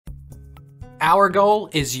Our goal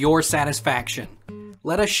is your satisfaction.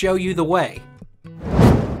 Let us show you the way.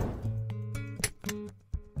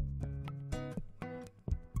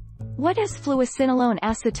 What is fluocinolone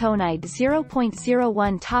acetonide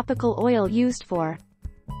 0.01 topical oil used for?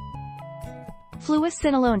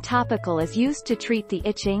 Fluocinolone topical is used to treat the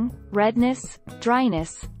itching, redness,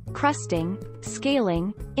 dryness, crusting,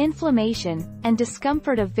 scaling, inflammation, and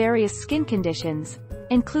discomfort of various skin conditions,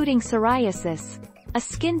 including psoriasis, a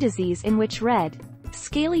skin disease in which red,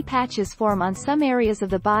 scaly patches form on some areas of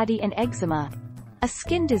the body, and eczema, a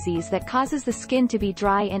skin disease that causes the skin to be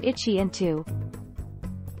dry and itchy. And 2.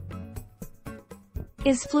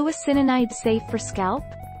 Is fluocinolone safe for scalp?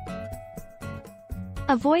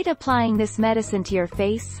 Avoid applying this medicine to your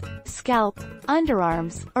face, scalp,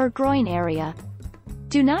 underarms, or groin area.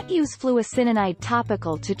 Do not use fluocinolone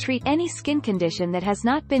topical to treat any skin condition that has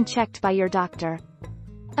not been checked by your doctor.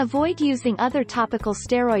 Avoid using other topical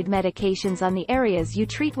steroid medications on the areas you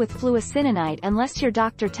treat with fluocinolone unless your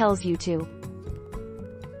doctor tells you to.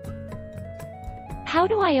 How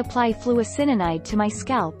do I apply fluocinolone to my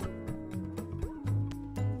scalp?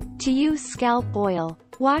 To use scalp oil,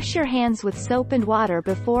 wash your hands with soap and water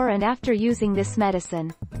before and after using this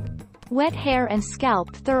medicine. Wet hair and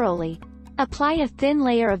scalp thoroughly. Apply a thin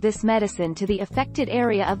layer of this medicine to the affected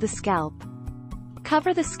area of the scalp.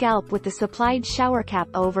 Cover the scalp with the supplied shower cap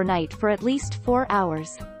overnight for at least 4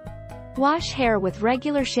 hours. Wash hair with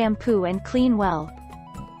regular shampoo and clean well.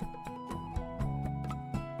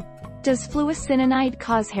 Does fluocinolone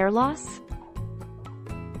cause hair loss?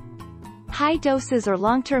 High doses or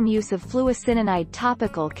long-term use of fluocinolone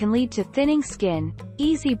topical can lead to thinning skin,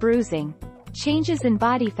 easy bruising, changes in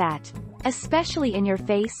body fat, especially in your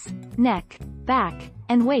face, neck, back,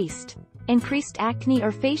 and waist, increased acne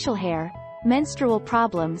or facial hair, menstrual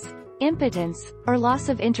problems, impotence, or loss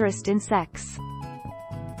of interest in sex.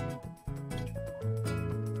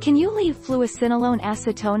 Can you leave fluocinolone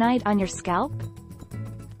acetonide on your scalp?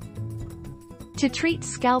 To treat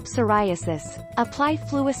scalp psoriasis, apply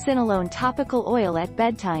fluocinolone topical oil at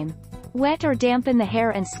bedtime. Wet or dampen the hair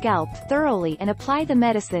and scalp thoroughly and apply the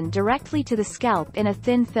medicine directly to the scalp in a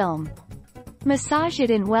thin film. Massage it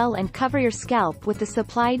in well and cover your scalp with the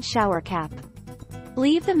supplied shower cap.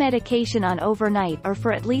 Leave the medication on overnight or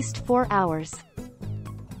for at least 4 hours.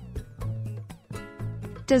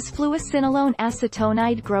 Does fluocinolone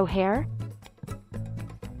acetonide grow hair?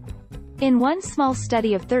 In one small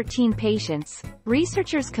study of 13 patients,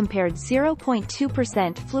 researchers compared 0.2%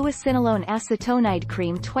 fluocinolone acetonide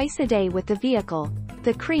cream twice a day with the vehicle,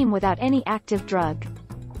 the cream without any active drug.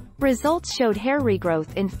 Results showed hair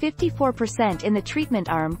regrowth in 54% in the treatment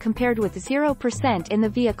arm compared with 0% in the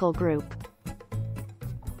vehicle group.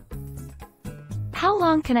 How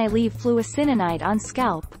long can I leave fluocinolone on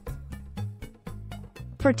scalp?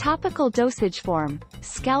 For topical dosage form,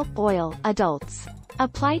 scalp oil, adults.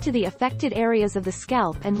 Apply to the affected areas of the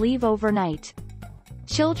scalp and leave overnight.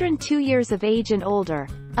 Children 2 years of age and older,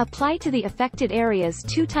 apply to the affected areas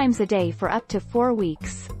 2 times a day for up to 4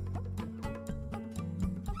 weeks.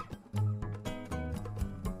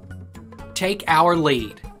 Take our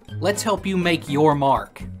lead. Let's help you make your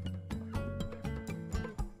mark.